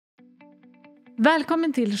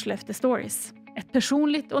Välkommen till Skellefteå Stories. Ett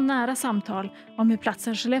personligt och nära samtal om hur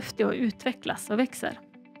platsen Skellefteå utvecklas och växer.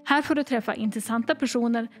 Här får du träffa intressanta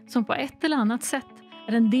personer som på ett eller annat sätt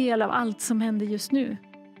är en del av allt som händer just nu.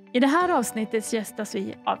 I det här avsnittet gästas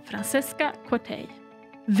vi av Fransesca Quartey,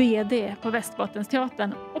 VD på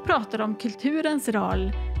Västerbottensteatern, och pratar om kulturens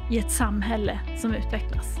roll i ett samhälle som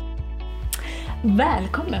utvecklas.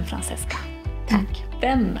 Välkommen Fransesca. Tack.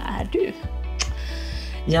 Vem är du?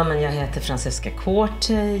 Ja, men jag heter Fransesca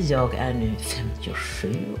Quartey. Jag är nu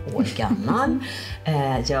 57 år gammal.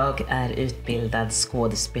 Jag är utbildad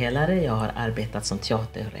skådespelare. Jag har arbetat som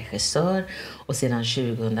teaterregissör. Och sedan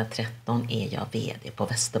 2013 är jag VD på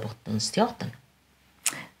Västerbottensteatern.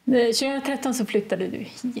 2013 så flyttade du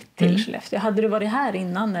hit till Skellefteå. Hade du varit här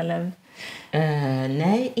innan eller?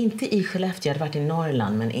 Nej, inte i Skellefteå. Jag hade varit i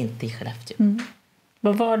Norrland men inte i Skellefteå.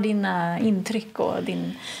 Vad var dina intryck och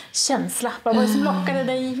din känsla? Vad var det som lockade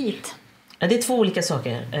dig hit? Ja, det är två olika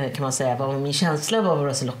saker kan man säga. Vad var min känsla och vad var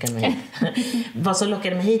det som lockade mig hit? Vad som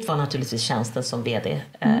lockade mig hit var naturligtvis tjänsten som VD.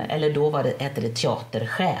 Eller då hette det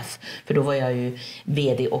teaterchef. För då var jag ju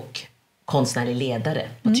VD och konstnärlig ledare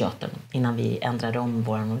på teatern. Innan vi ändrade om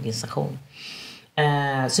vår organisation.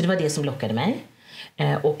 Så det var det som lockade mig.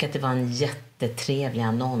 Och att det var en jättetrevlig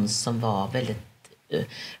annons som var väldigt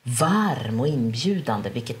varm och inbjudande,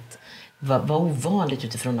 vilket var ovanligt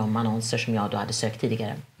utifrån de annonser som jag då hade sökt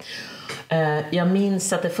tidigare. Jag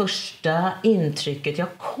minns att det första intrycket, jag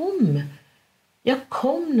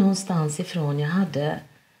kom någonstans ifrån,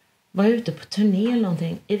 var ute på turné eller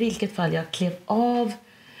någonting, i vilket fall jag klev av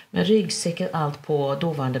med ryggsäcken allt på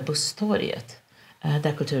dåvarande busstorget,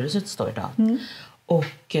 där Kulturhuset står idag.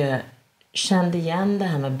 Och kände igen det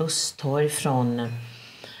här med busstorg från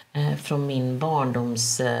min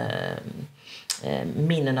barndoms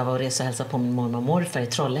minnen av att resa och hälsa på min mormor och morfar i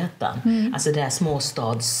Trollhättan. Alltså det här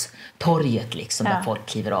småstadstorget liksom, där folk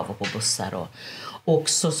kliver av och på bussar. Och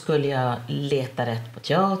så skulle jag leta rätt på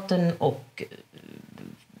teatern och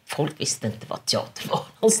folk visste inte vad teater var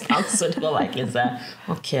någonstans. Så det var verkligen så här,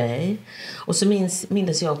 okej. Och så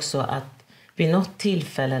minns jag också att vid något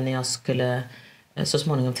tillfälle när jag skulle så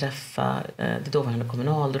småningom träffa det dåvarande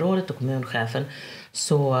kommunalrådet och kommunchefen,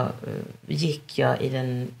 så gick jag i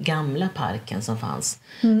den gamla parken som fanns,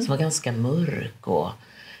 som var ganska mörk,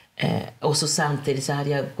 och så samtidigt så hade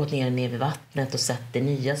jag gått ner vid vattnet och sett det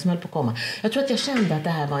nya som höll på att komma. Jag tror att jag kände att det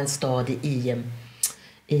här var en stad i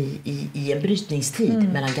en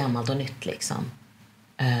brytningstid mellan gammalt och nytt liksom.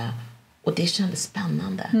 Och det kändes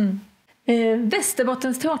spännande.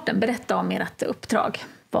 Västerbottensteatern, berätta om ert uppdrag.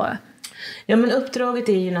 Ja, men uppdraget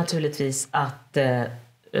är ju naturligtvis att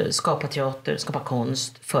skapa teater, skapa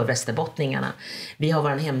konst för västerbottningarna. Vi har vår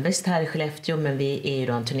hemvist här i Skellefteå, men vi är ju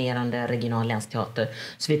då en turnerande regional länsteater.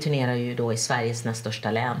 Så vi turnerar ju då i Sveriges näst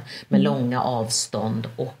största län med långa avstånd.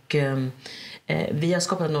 Och vi har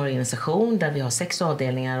skapat en organisation där vi har 6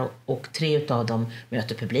 avdelningar och 3 utav dem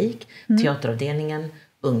möter publik. Teateravdelningen,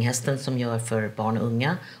 Unghästen som gör för barn och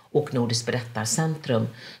unga, och Nordiskt berättarcentrum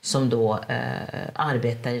som då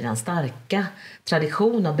arbetar i den starka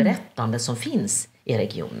tradition av berättande som finns i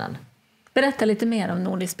regionen. Berätta lite mer om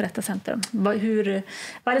Nordiskt berättarcentrum. Vad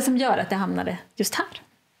är det som gör att det hamnade just här?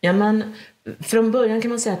 Ja, men från början kan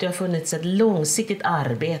man säga att det har funnits ett långsiktigt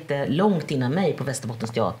arbete långt innan mig på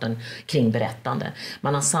Västerbottensteatern kring berättande.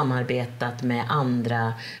 Man har samarbetat med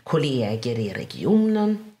andra kollegor i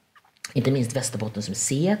regionen, inte minst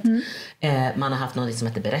Västerbottensmuseet. Man har haft något som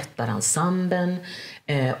heter berättarensemblen.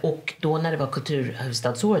 Och då när det var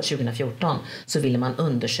kulturhuvudstadsåret 2014 så ville man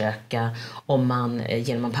undersöka om man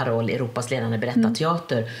genom en paroll Europas ledande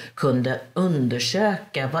berättarteater kunde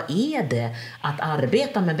undersöka vad är det att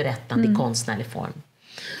arbeta med berättande i konstnärlig form.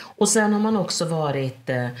 Och sen har man också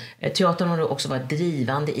teatern har också varit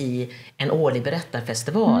drivande i en årlig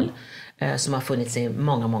berättarfestival som har funnits i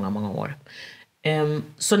många år.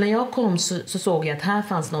 Så när jag kom så såg jag att här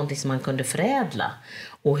fanns någonting som man kunde förädla,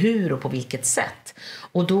 och hur och på vilket sätt.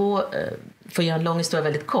 Och då, för att göra en lång historia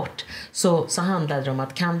väldigt kort, så handlade det om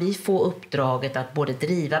att kan vi få uppdraget att både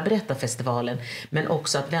driva berättarfestivalen men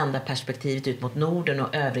också att vända perspektivet ut mot Norden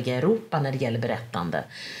och övriga Europa när det gäller berättande,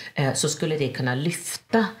 så skulle det kunna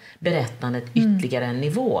lyfta berättandet ytterligare en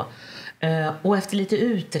nivå. Och efter lite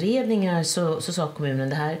utredningar så sa kommunen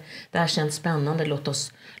det här känns spännande, låt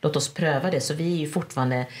oss pröva det. Så det är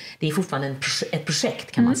fortfarande ett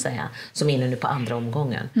projekt kan man säga, som är nu på andra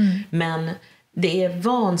omgången. Men det är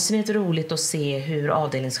vansinnigt roligt att se hur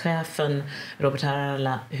avdelningschefen Robert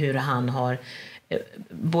Harala, hur han har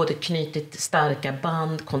både knutit starka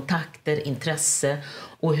band, kontakter, intresse,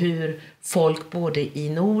 och hur folk både i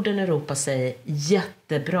Norden och Europa säger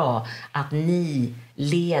jättebra att ni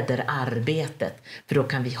leder arbetet, för då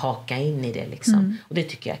kan vi haka in i det liksom. Och det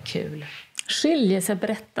tycker jag är kul. Skiljer sig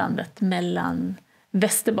berättandet mellan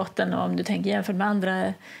Västerbotten och, om du tänker jämfört med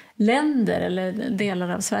andra länder eller delar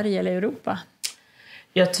av Sverige eller Europa?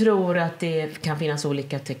 Jag tror att det kan finnas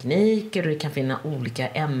olika tekniker och det kan finnas olika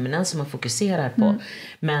ämnen som man fokuserar på.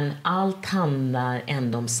 Men allt handlar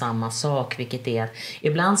ändå om samma sak, vilket är att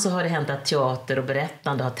ibland så har det hänt att teater och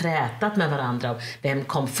berättande har trätat med varandra om vem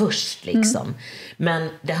kom först liksom. Men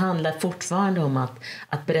det handlar fortfarande om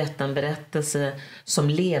att berätta en berättelse som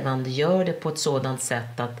levande gör det på ett sådant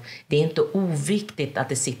sätt att det är inte oviktigt att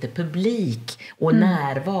det sitter publik och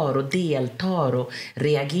närvar och deltar och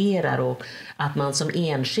reagerar, och att man som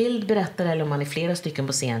enskild berättare eller om man är flera stycken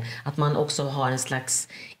på scen, att man också har en slags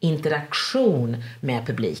interaktion med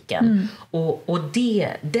publiken. Och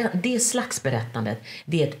det slags berättandet,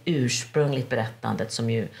 det är ett ursprungligt berättandet som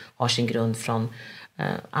ju har sin grund från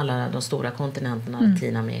alla de stora kontinenterna,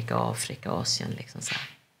 Latinamerika, Afrika, Asien liksom så här.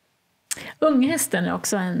 Unghästen är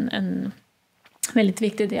också en väldigt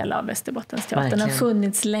viktig del av Västerbottensteatern. Den har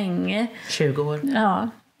funnits länge. 20 år. Ja.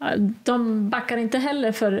 De backar inte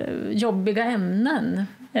heller för jobbiga ämnen.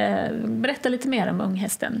 Berätta lite mer om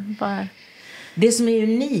unghästen. Det som är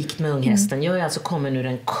unikt med unghästen, jag är alltså kommer ur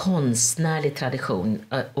en konstnärlig tradition,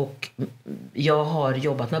 och jag har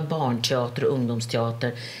jobbat med barnteater och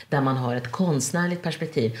ungdomsteater där man har ett konstnärligt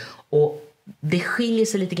perspektiv, och det skiljer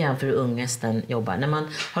sig lite grann för hur unghästen jobbar. När man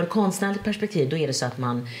har ett konstnärligt perspektiv, då är det så att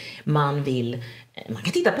man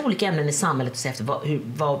kan titta på olika ämnen i samhället och se efter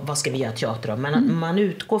vad ska vi göra teater av. Men man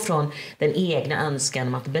utgår från den egna önskan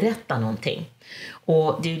om att berätta någonting.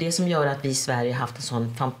 Och det är ju det som gör att vi i Sverige har haft en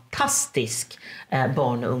sån fantastisk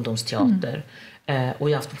barn- och ungdomsteater. Och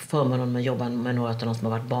jag har haft förmånen att jobba med några av de som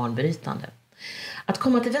har varit banbrytande. Att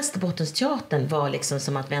komma till Västerbottensteatern var liksom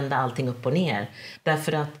som att vända allting upp och ner.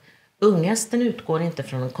 Därför att unghästen utgår inte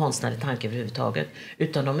från en konstnärlig tanke överhuvudtaget,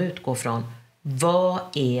 utan de utgår från vad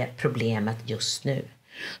är problemet just nu.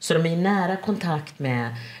 Så de är i nära kontakt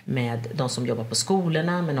med de som jobbar på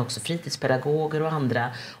skolorna, men också fritidspedagoger och andra,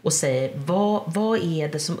 och säger vad är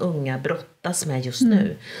det som unga brottas med just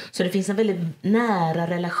nu. Så det finns en väldigt nära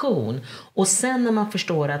relation. Och sen när man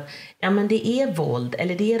förstår att ja, men det är våld,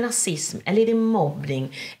 eller det är rasism, eller det är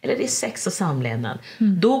mobbning, eller det är sex och samlevnad,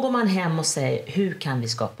 då går man hem och säger hur kan vi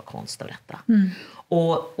skapa konst av detta?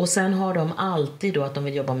 Och sen har de alltid då att de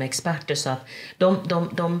vill jobba med experter, så att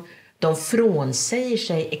de frånsäger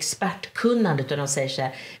sig expertkunnandet, och de säger så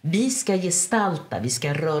här: vi ska gestalta, vi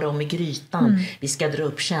ska röra om i grytan, vi ska dra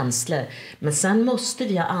upp känslor. Men sen måste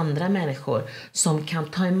vi ha andra människor som kan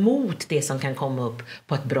ta emot det som kan komma upp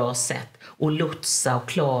på ett bra sätt och lotsa och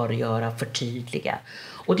klargöra, förtydliga.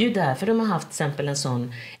 Och det är ju därför de har haft till exempel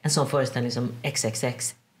en sån föreställning som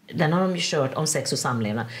XXX. Den har de ju kört om sex och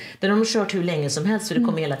samlevnad. Den har de kört hur länge som helst, så det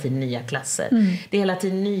kommer hela tiden nya klasser. Det är hela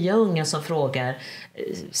tiden nya unga som frågar: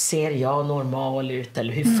 ser jag normal ut,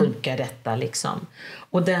 eller hur funkar detta liksom?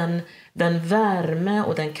 Och den värme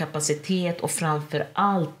och den kapacitet, och framför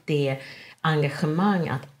allt det engagemang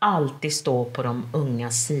att alltid stå på de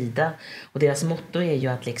ungas sida. Och deras motto är ju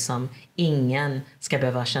att liksom ingen ska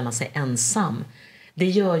behöva känna sig ensam. Det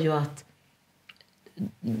gör ju att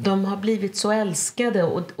de har blivit så älskade,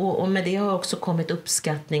 och med det har också kommit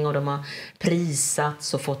uppskattning, och de har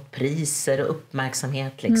prisats och fått priser och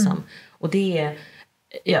uppmärksamhet liksom. Och det är,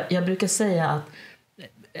 jag brukar säga att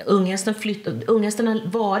unghästen har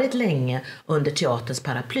varit länge under teaterns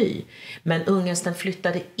paraply, men unghästen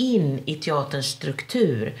flyttade in i teaterns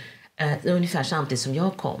struktur ungefär samtidigt som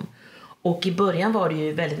jag kom. Och i början var det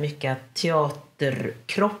ju väldigt mycket att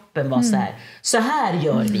teaterkroppen var så här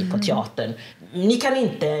gör vi på teatern. Ni kan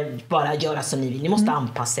inte bara göra som ni vill, ni måste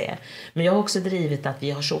anpassa er. Men jag har också drivit att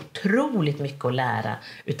vi har så otroligt mycket att lära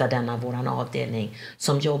utav denna våran avdelning,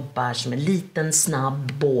 som jobbar som en liten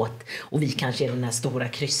snabb båt, och vi kanske är den här stora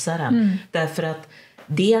kryssaren. Därför att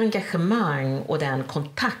det engagemang och den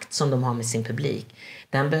kontakt som de har med sin publik,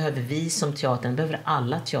 den behöver vi som teatern, behöver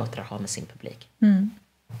alla teatrar ha med sin publik.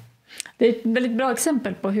 Det är ett väldigt bra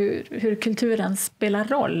exempel på hur kulturen spelar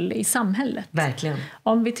roll i samhället. Verkligen.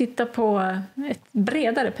 Om vi tittar på ett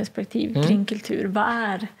bredare perspektiv kring kultur,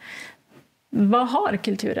 vad har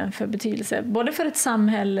kulturen för betydelse? Både för ett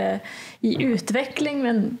samhälle i utveckling,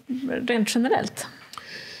 men rent generellt.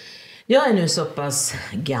 Jag är nu så pass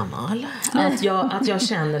gammal att jag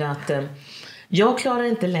känner att jag klarar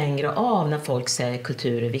inte längre av när folk säger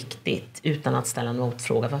kultur är viktigt utan att ställa en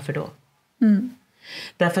motfråga. Varför då?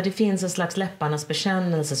 Därför det finns en slags läpparnas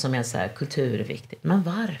bekännelse som är så här, kultur är viktigt. Men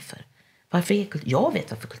varför? Varför är kultur? Jag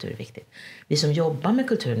vet varför kultur är viktigt. Vi som jobbar med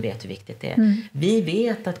kulturen vet hur viktigt det är. Vi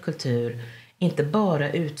vet att kultur inte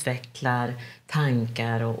bara utvecklar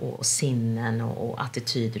tankar och sinnen och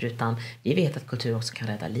attityder, utan vi vet att kultur också kan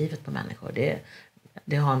rädda livet på människor.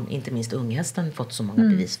 Det har inte minst unghästen fått så många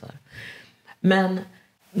bevis för. Men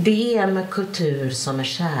det är med kultur som är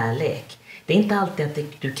kärlek. Det är inte alltid att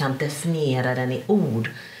du kan definiera den i ord,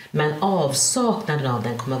 men avsaknaden av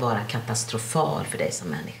den kommer vara katastrofal för dig som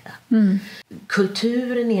människa.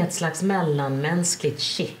 Kulturen är ett slags mellanmänskligt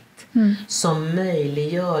kitt som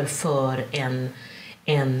möjliggör för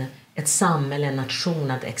ett samhälle, en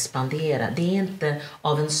nation att expandera. Det är inte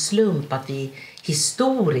av en slump att vi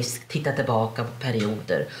historiskt tittar tillbaka på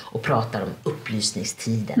perioder och pratar om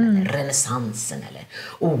upplysningstiden eller renässansen eller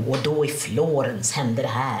och då i Florens hände det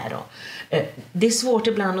här. Det är svårt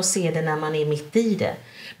ibland att se det när man är mitt i det.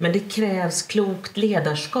 Men det krävs klokt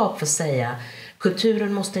ledarskap för att säga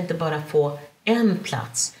kulturen måste inte bara få en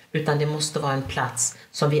plats, utan det måste vara en plats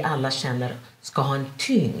som vi alla känner ska ha en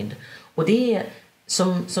tyngd. Och det är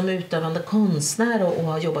som utövande konstnär och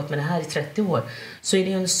har jobbat med det här i 30 år, så är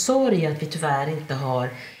det en sorg att vi tyvärr inte har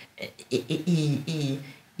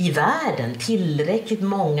i världen tillräckligt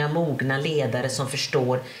många mogna ledare som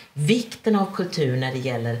förstår vikten av kultur när det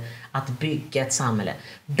gäller att bygga ett samhälle.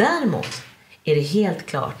 Däremot är det helt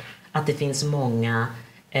klart att det finns många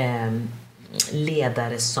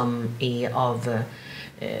ledare som är av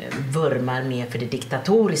vurmar mer för det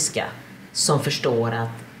diktatoriska, som förstår att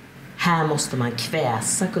här måste man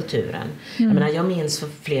kväsa kulturen. Jag minns för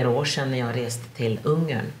flera år sedan när jag reste till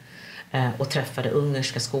Ungern och träffade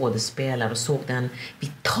ungerska skådespelare och såg den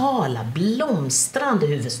vitala, blomstrande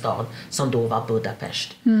huvudstad som då var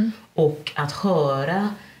Budapest. Och att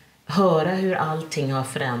höra hur allting har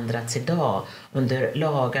förändrats idag under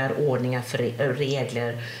lagar, ordningar,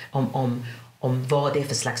 regler om vad det är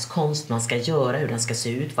för slags konst man ska göra, hur den ska se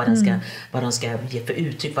ut, vad den ska ge för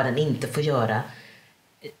uttryck, vad den inte får göra.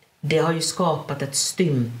 Det har ju skapat ett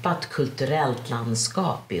stympat kulturellt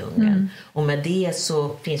landskap i Ungern. Och med det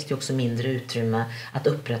så finns det också mindre utrymme att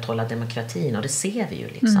upprätthålla demokratin. Och det ser vi ju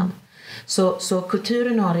liksom. Så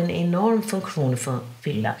kulturen har en enorm funktion att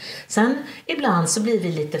fylla. Sen ibland så blir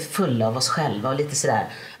vi lite fulla av oss själva och lite sådär,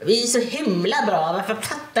 vi är så himla bra, varför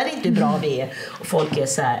fattar inte hur bra vi är? Och folk är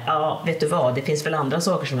så här, ja vet du vad, det finns väl andra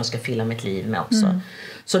saker som jag ska fylla mitt liv med också.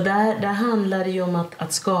 Så där handlar det ju om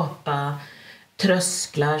att skapa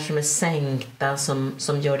trösklar som är sänkta,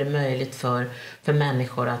 som gör det möjligt för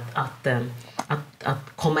människor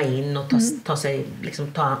att komma in och ta sig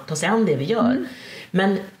an det vi gör.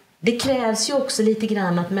 Men det krävs ju också lite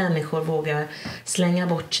grann att människor vågar slänga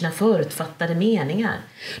bort sina förutfattade meningar.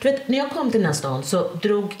 Du vet, när jag kom till den här stan så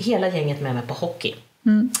drog hela gänget med mig på hockey.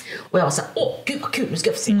 Och jag var så här, gud vad kul, nu ska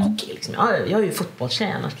jag få se hockey. Liksom. Jag är ju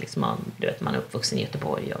fotbollstjänare, liksom, du vet, man är uppvuxen i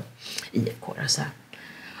Göteborg och IFK och så här.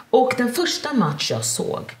 Och den första match jag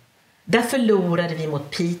såg, där förlorade vi mot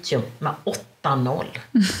Piteå med 8-0.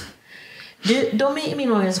 De i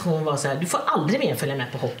min organisation var så här, du får aldrig mer följa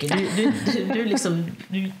med på hockey.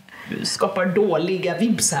 Du skapar dåliga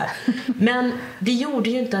vibs här. Men det gjorde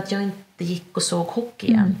ju inte att jag inte gick och såg hockey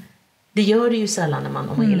igen. Det gör det ju sällan om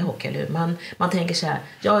man gillar hockey, eller hur? Man tänker så här,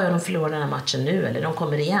 de förlorar den här matchen nu, eller de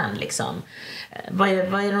kommer igen liksom. Vad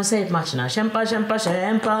är det de säger på matcherna? Kämpa, kämpa,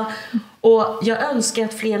 kämpa. Och jag önskar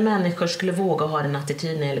att fler människor skulle våga ha den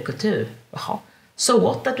attityden när det gäller kultur. Jaha, så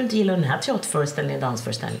åt att du inte gillar den här teaterföreställningen,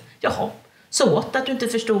 dansföreställningen. Jaha, så åt att du inte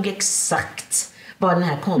förstod exakt vad den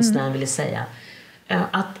här konstnären ville säga.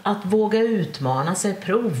 Att våga utmana sig,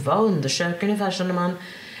 prova, undersöka, ungefär som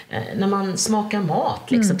när man smakar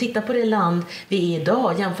mat. Liksom. Titta på det land vi är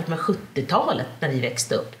idag jämfört med 70-talet när vi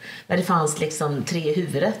växte upp. När det fanns liksom 3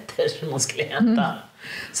 huvudrätter som man skulle äta.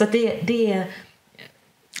 Så att det är...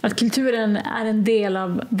 Att kulturen är en del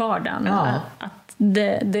av vardagen. Ja. Att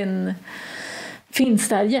den finns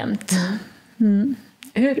där jämt.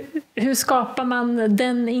 Hur skapar man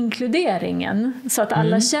den inkluderingen så att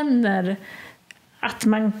alla känner att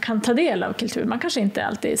man kan ta del av kultur? Man kanske inte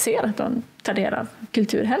alltid ser att de tar del av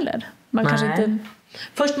kultur heller. Kanske inte...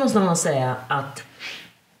 Först måste man säga att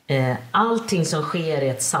allting som sker i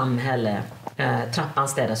ett samhälle, trappan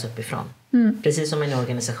städas uppifrån. Precis som en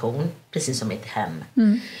organisation, precis som ett hem.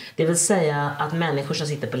 Det vill säga att människor som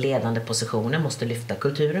sitter på ledande positioner måste lyfta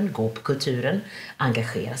kulturen, gå på kulturen,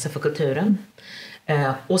 engagera sig för kulturen.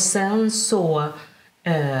 Och sen så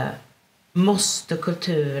måste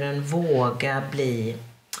kulturen våga bli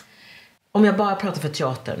om jag bara pratar för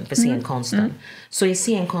teatern, för scenkonsten, så är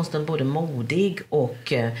scenkonsten både modig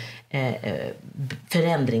och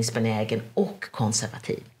förändringsbenägen och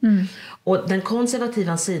konservativ. Och den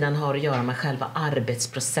konservativa sidan har att göra med själva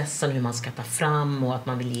arbetsprocessen, hur man ska ta fram och att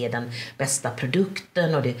man vill ge den bästa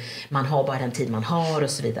produkten och man har bara den tid man har och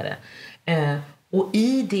så vidare. Och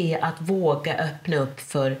i det att våga öppna upp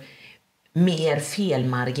för mer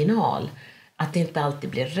felmarginal, att det inte alltid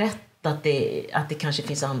blir rätt, att det kanske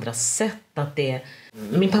finns andra sätt.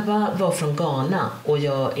 Min pappa var från Ghana och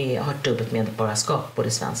jag har dubbelt medborgarskap,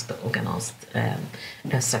 både svenskt och ghanaskt.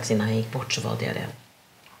 Strax innan jag gick bort så var det.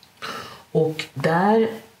 Och där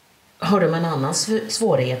har de en annan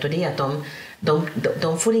svårighet, och det är att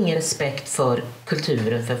de får ingen respekt för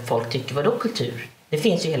kulturen, för folk tycker, vadå kultur? Det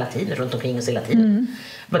finns ju hela tiden, runt omkring oss hela tiden.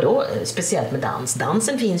 Vadå? Speciellt med dans.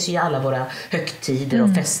 Dansen finns ju i alla våra högtider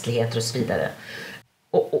och festligheter och så vidare.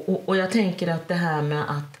 Och jag tänker att det här med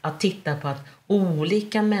att titta på att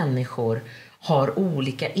olika människor har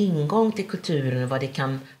olika ingång till kulturen och vad det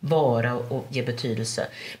kan vara och ge betydelse.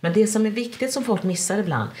 Men det som är viktigt, som folk missar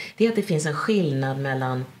ibland, det är att det finns en skillnad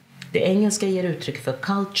mellan, det engelska ger uttryck för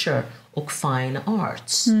culture och fine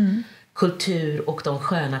arts. Kultur och de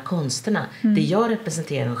sköna konsterna. Det jag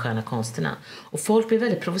representerar de sköna konsterna. Och folk blir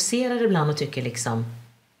väldigt provocerade ibland och tycker liksom,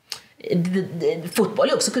 fotboll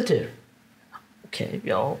är också kultur. Okej,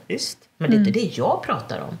 ja, visst. Men det är inte det jag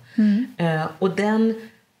pratar om. Och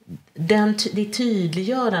det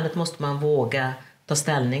tydliggörandet måste man våga ta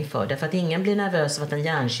ställning för. Därför att ingen blir nervös av att en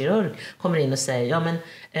hjärnkirurg kommer in och säger, ja men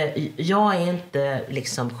jag är inte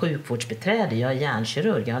liksom sjukvårdsbiträde, jag är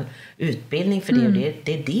hjärnkirurg, jag har en utbildning för det och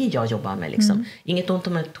det är det jag jobbar med liksom. Inget ont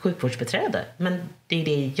om ett sjukvårdsbiträde, men det är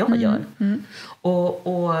det jag gör.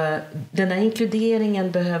 Och den här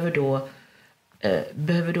inkluderingen behöver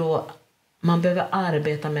då man behöver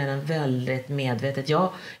arbeta med den väldigt medvetet.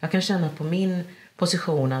 Jag kan känna på min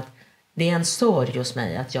position att det är en sorg hos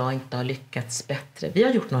mig att jag inte har lyckats bättre. Vi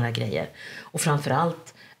har gjort några grejer. Och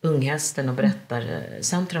framförallt Unghästen och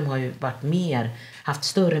Berättarcentrum har ju haft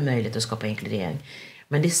större möjlighet att skapa inkludering.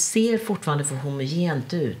 Men det ser fortfarande för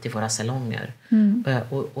homogent ut i våra salonger.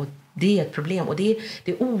 Och det är ett problem. Och det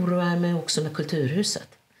oroar mig också med Kulturhuset.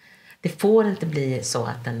 Det får inte bli så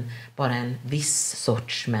att bara en viss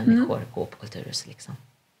sorts människor går på Kulturhuset liksom.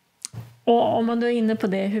 Och om man då är inne på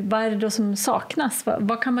det, vad är det då som saknas?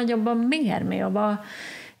 Vad kan man jobba mer med? Och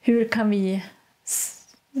hur kan vi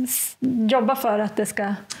jobba för att det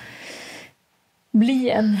ska bli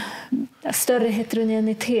en större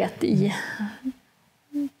heterogenitet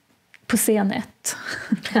på scen 1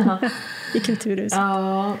 i Kulturhuset?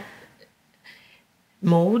 Ja,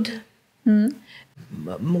 mod.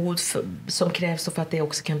 Mod som krävs för att det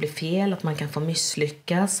också kan bli fel, att man kan få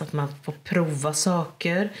misslyckas, att man får prova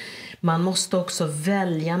saker. Man måste också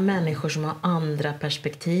välja människor som har andra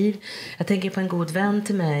perspektiv. Jag tänker på en god vän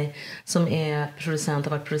till mig som har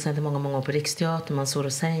varit producent i många, många år på Riksteatern, Mansour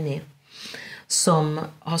Hosseini, som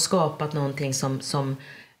har skapat någonting som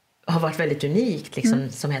har varit väldigt unikt liksom,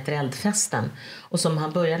 som heter Eldfesten, och som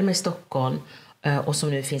han började med i Stockholm och som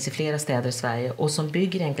nu finns i flera städer i Sverige, och som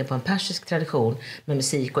bygger egentligen på en persisk tradition med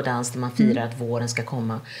musik och dans där man firar att våren ska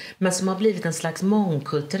komma, men som har blivit en slags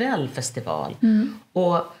mångkulturell festival.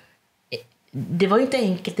 Och det var inte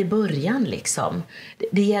enkelt i början liksom.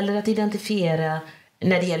 Det gäller att identifiera,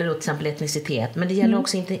 när det gäller då till exempel etnicitet, men det gäller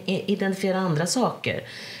också att identifiera andra saker.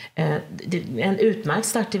 En utmärkt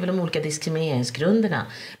start är väl de olika diskrimineringsgrunderna,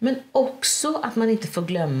 men också att man inte får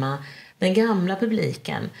glömma den gamla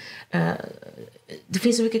publiken. Det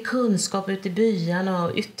finns så mycket kunskap ute i byarna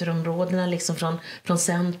och ytterområdena liksom från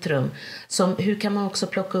centrum. Hur kan man också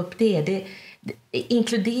plocka upp det?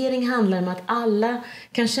 Inkludering handlar om att alla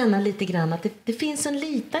kan känna lite grann att det finns en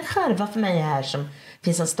liten skärva för mig här som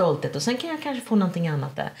finns en stolthet, och sen kan jag kanske få någonting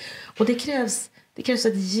annat där. Och det krävs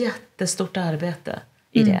ett jättestort arbete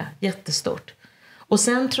i det. Jättestort. Och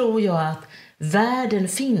sen tror jag att världen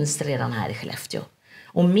finns redan här i Skellefteå.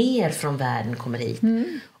 Och mer från världen kommer hit.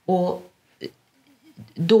 Och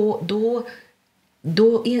då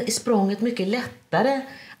är språnget mycket lättare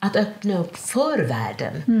att öppna upp för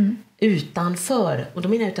världen. Utanför, och då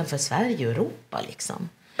menar jag utanför Sverige och Europa liksom.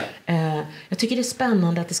 Jag tycker det är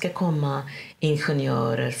spännande att det ska komma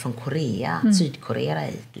ingenjörer från Sydkorea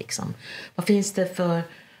hit liksom. Vad finns det för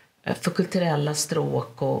kulturella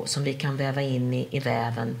stråk som vi kan väva in i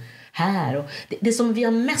väven här? Och det som vi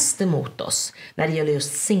har mest emot oss när det gäller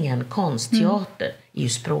just scenkonst, teater, är ju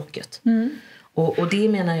språket. Och det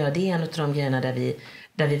menar jag, det är en av de grejerna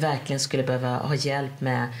där vi verkligen skulle behöva ha hjälp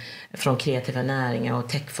med från kreativa näringar och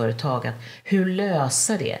techföretag, att hur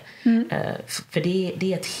lösa det? För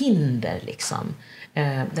det är ett hinder liksom.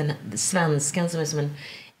 den svenskan som är som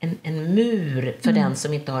en mur för den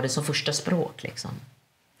som inte har det som första språk. Liksom.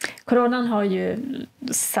 Coronan har ju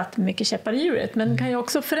satt mycket käppar i hjulet, men kan ju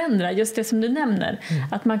också förändra just det som du nämner.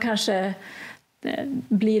 Att man kanske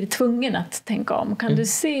blir tvungen att tänka om. Kan du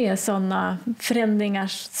se sådana förändringar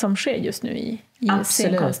som sker just nu i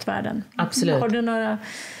scenkonstvärlden? Absolut. Har du några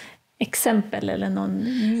exempel eller någon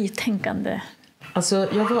nytänkande? Alltså,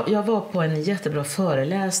 jag var på en jättebra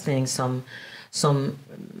föreläsning som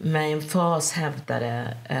med emfas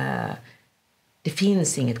hävdade det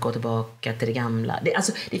finns inget gå tillbaka till det gamla.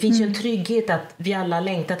 Det finns ju en trygghet att vi alla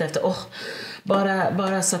längtat efter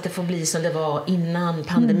bara så att det får bli som det var innan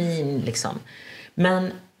pandemin. Liksom.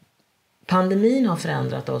 Men pandemin har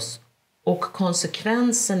förändrat oss och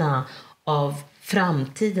konsekvenserna av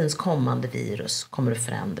framtidens kommande virus kommer att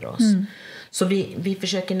förändra oss. Så vi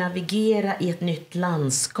försöker navigera i ett nytt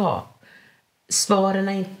landskap. Svaren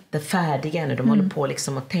är inte färdiga ännu. De håller på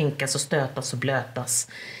liksom att tänkas och stötas och blötas.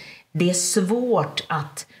 Det är svårt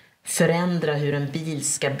att förändra hur en bil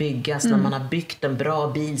ska byggas när man har byggt en bra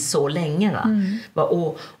bil så länge. Va?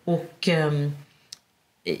 Och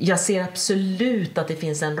jag ser absolut att det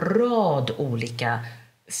finns en rad olika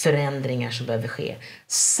förändringar som behöver ske.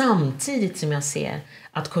 Samtidigt som jag ser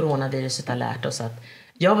att coronaviruset har lärt oss att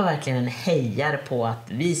jag var verkligen en hejare på att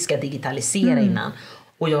vi ska digitalisera innan.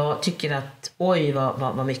 Och jag tycker att oj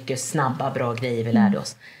vad mycket snabba bra grejer vi lärde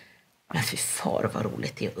oss. Men fy far vad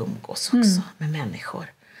roligt det är att umgås också med människor.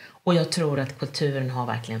 Och jag tror att kulturen har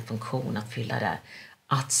verkligen en funktion att fylla där.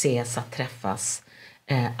 Att ses, att träffas.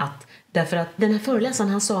 Därför att den här föreläsaren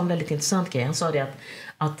han sa en väldigt intressant grej. Han sa det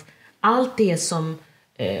att allt det som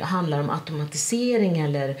handlar om automatisering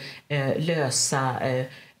eller lösa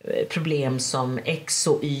problem som X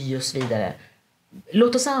och Y och så vidare.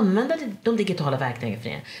 Låt oss använda de digitala verktygen för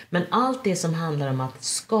det. Men allt det som handlar om att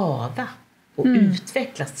skapa och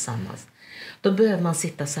utvecklas tillsammans. Då behöver man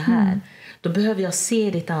sitta så här. Då behöver jag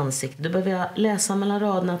se ditt ansikte. Då behöver jag läsa mellan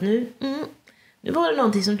raderna att nu var det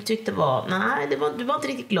någonting som du tyckte var nej, du var inte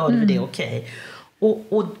riktigt glad över det, okej.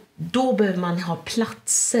 Och då behöver man ha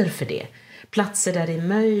platser för det. Platser där det är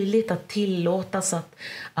möjligt att tillåtas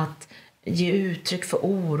att ge uttryck för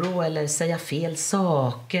oro eller säga fel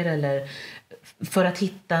saker eller för att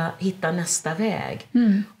hitta nästa väg.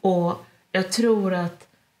 Och jag tror att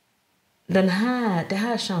det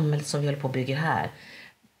här samhället som vi håller på att bygga här,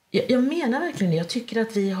 jag menar verkligen det. Jag tycker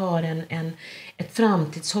att vi har ett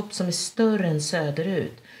framtidshopp som är större än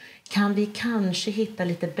söderut. Kan vi kanske hitta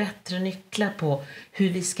lite bättre nycklar på hur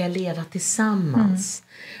vi ska leva tillsammans?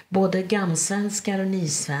 Både gamsvenskar och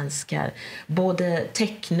nysvenskar. Både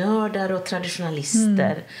technördar och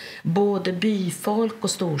traditionalister. Både byfolk och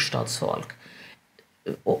storstadsfolk.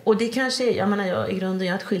 Och det kanske, jag menar, i grunden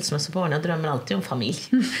jag är ett skilsmässobarn, jag drömmer alltid om familj.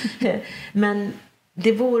 Men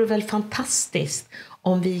det vore väl fantastiskt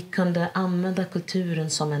om vi kunde använda kulturen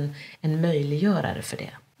som en möjliggörare för det.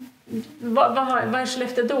 Vad är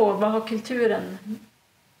Skellefteå då? Vad har kulturen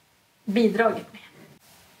bidragit med?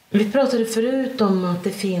 Vi pratade förut om att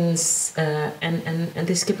det finns en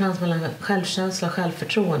diskrepans mellan självkänsla och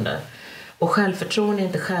självförtroende. Och självförtroende är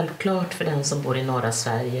inte självklart för den som bor i norra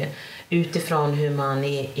Sverige utifrån hur man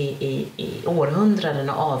i århundraden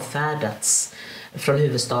har avfärdats från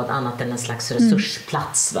huvudstad annat än en slags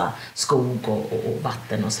resursplats, va? Skog och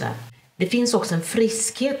vatten och sådär. Det finns också en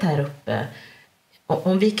friskhet här uppe.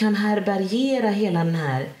 Om vi kan härbärgera hela den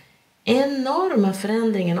här enorma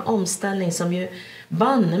förändringen och omställning som ju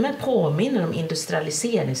banne med påminner om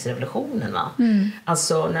industrialiseringsrevolutionen. Va?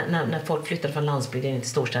 Alltså när folk flyttade från landsbygden in till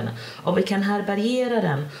storstäderna. Om vi kan härbärgera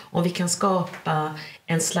den, om vi kan skapa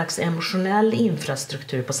en slags emotionell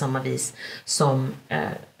infrastruktur på samma vis som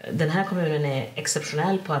den här kommunen är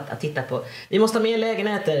exceptionell på att titta på. Vi måste ha mer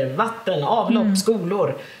lägenheter, vatten, avlopp,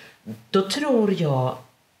 skolor. Då tror jag,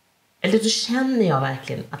 eller då känner jag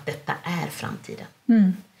verkligen att detta är framtiden.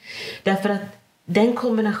 Därför att den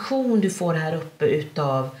kombination du får här uppe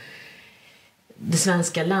utav det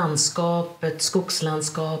svenska landskapet,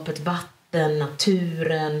 skogslandskapet, vatten,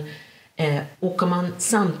 naturen och om man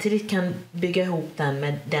samtidigt kan bygga ihop den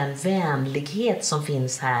med den vänlighet som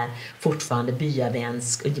finns här, fortfarande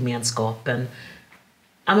byagemenskapen,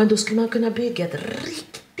 ja, men då skulle man kunna bygga ett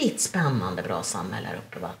riktigt spännande bra samhälle här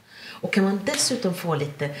uppe, va? Och kan man dessutom få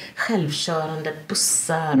lite självkörande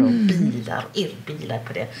bussar och bilar och elbilar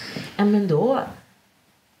på det, ja, men då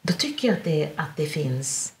tycker jag att det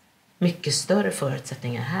finns mycket större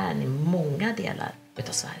förutsättningar här än i många delar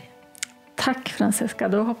utav Sverige. Tack Fransesca,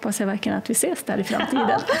 då hoppas jag verkligen att vi ses där i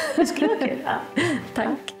framtiden. Det skulle vara kul.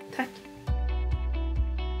 Tack.